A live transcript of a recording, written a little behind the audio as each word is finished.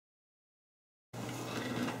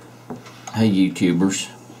Hey YouTubers,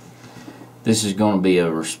 this is going to be a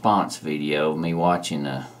response video of me watching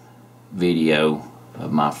a video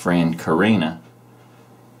of my friend Corinna,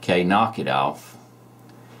 K Knock It Off,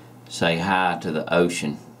 say hi to the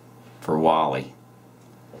ocean for Wally.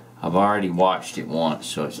 I've already watched it once,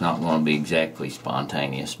 so it's not going to be exactly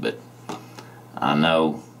spontaneous, but I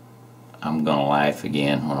know I'm going to laugh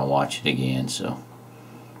again when I watch it again, so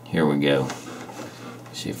here we go.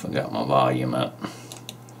 See if I got my volume up.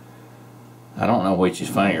 I don't know which is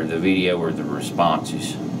funnier, the video or the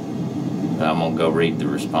responses. But I'm going to go read the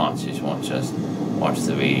responses once I watch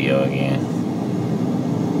the video again.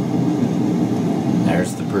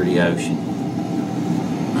 There's the pretty ocean.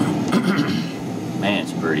 Man,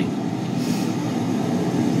 it's pretty.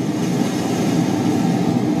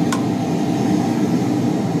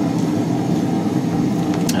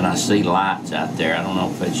 And I see lights out there. I don't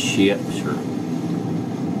know if it's ships or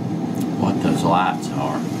what those lights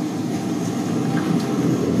are.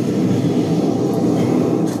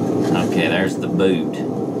 Okay, there's the boot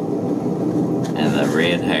and the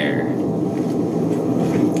red hair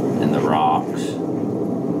and the rocks.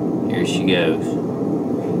 Here she goes.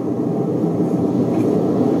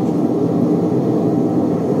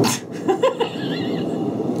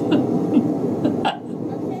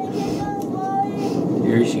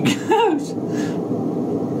 Here she goes.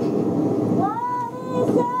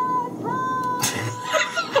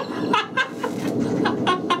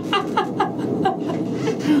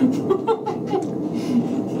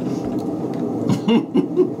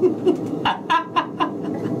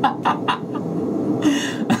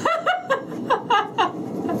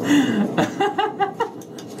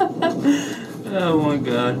 Oh my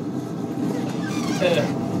God. I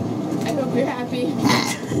hope you're happy.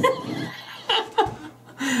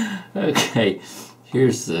 Okay,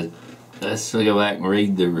 here's the, let's go back and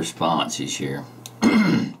read the responses here.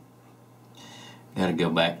 Gotta go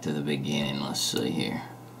back to the beginning, let's see here.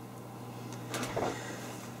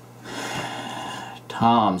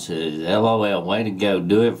 Tom says, LOL, way to go,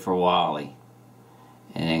 do it for Wally.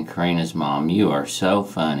 And then Corinna's mom, you are so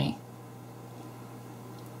funny.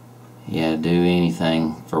 Yeah, do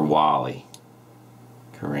anything for Wally,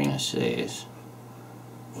 Corinna says.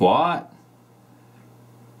 What?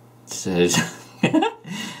 Says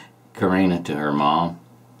Corinna to her mom.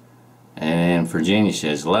 And then Virginia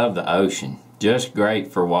says, love the ocean, just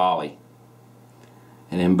great for Wally.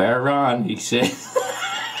 And then Bear Ron, he says,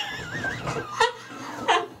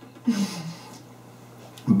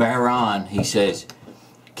 Bear Ron, he says,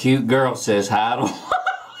 cute girl says hi to Wally.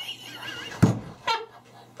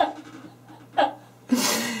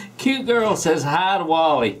 Cute girl says hi to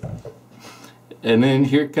Wally. And then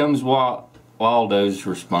here comes Waldo's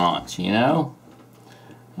response, you know?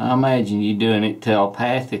 I imagine you doing it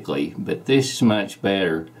telepathically, but this is much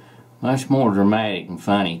better. Much more dramatic and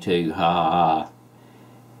funny too, ha ha ha.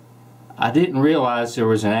 I didn't realize there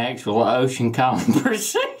was an actual ocean calming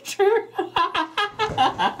procedure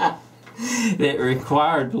that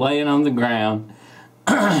required laying on the ground.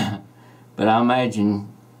 But I imagine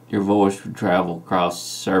your voice would travel across the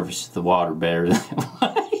surface of the water better that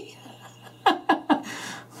way.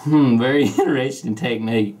 Very interesting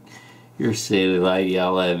technique. You're a silly lady, I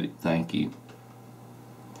love it, thank you.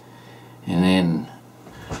 And then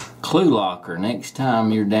Clue Locker, next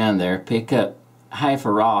time you're down there, pick up half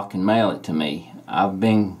a rock and mail it to me. I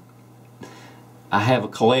have a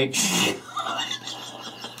collection.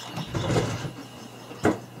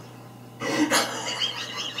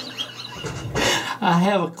 I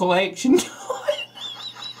have a collection.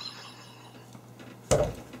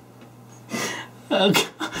 Okay.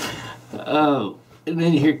 Oh, and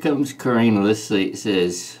then here comes Corinna. Let's see, it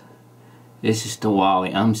says, this is to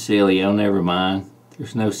Wally. I'm silly, oh never mind.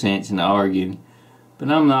 There's no sense in arguing.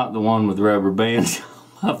 But I'm not the one with rubber bands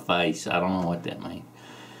on my face. I don't know what that means.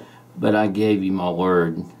 But I gave you my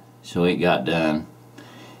word, so it got done.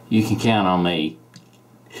 You can count on me.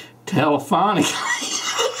 Telephonically.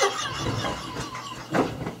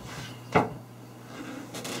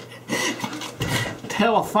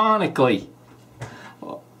 Telephonically.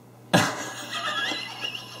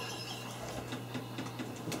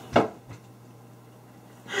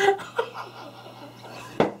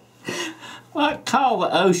 I call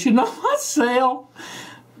the ocean on my cell,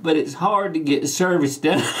 but it's hard to get service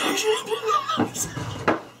done.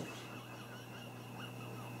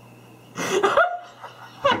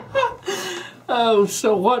 Oh,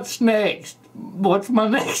 so what's next? What's my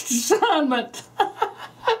next assignment?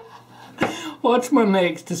 What's my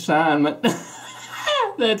next assignment?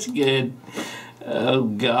 That's good. Oh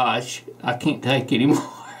gosh, I can't take anymore.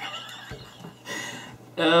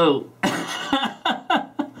 Oh.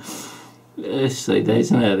 Let's see,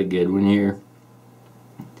 there's another good one here.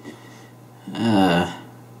 8th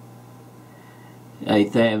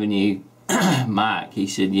Avenue, Mike, he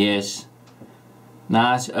said, yes,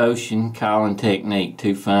 nice ocean calling technique,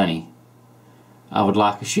 too funny. I would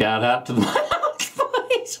like a shout out to the mountains,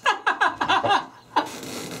 please.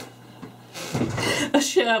 A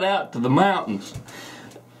shout out to the mountains.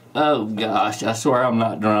 Oh gosh, I swear I'm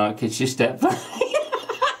not drunk, it's just that funny.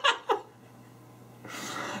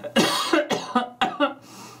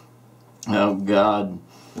 Oh God.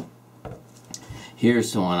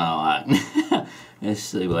 Here's the one I like. Let's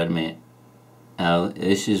see, wait a minute. Oh,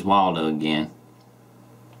 this is Waldo again.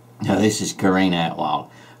 No, this is Corinna at Waldo.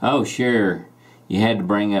 Oh, sure. You had to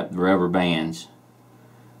bring up the rubber bands.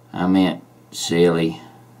 I meant silly,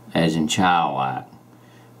 as in childlike,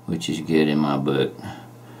 which is good in my book.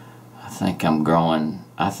 I think growing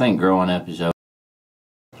up is over.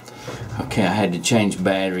 Okay, I had to change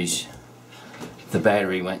batteries. The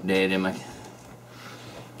battery went dead in my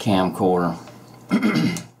camcorder.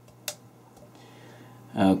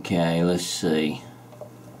 Okay, let's see.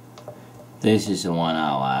 This is the one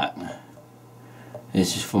I like.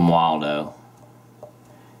 This is from Waldo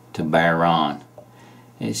to Baron.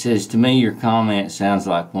 It says, to me your comment sounds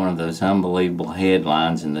like one of those unbelievable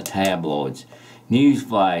headlines in the tabloids.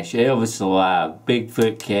 Newsflash, Elvis alive,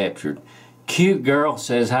 Bigfoot captured. Cute girl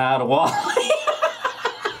says hi to Wally.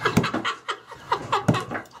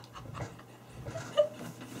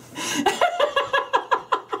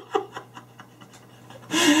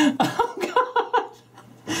 Oh God.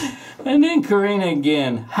 And then Corinna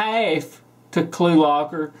again, half to Clue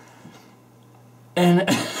Locker. And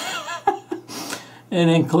and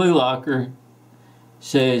then Clue Locker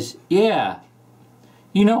says, yeah,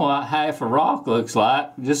 you know what half a rock looks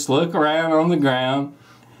like. Just look around on the ground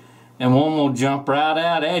and one will jump right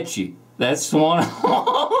out at you. That's the one I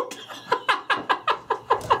want.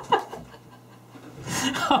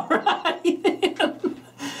 Alrighty then.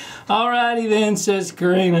 Alrighty then, says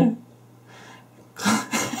Corinna.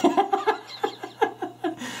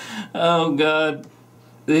 Oh God,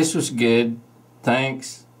 this was good.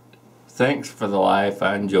 Thanks for the life.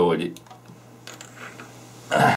 I enjoyed it.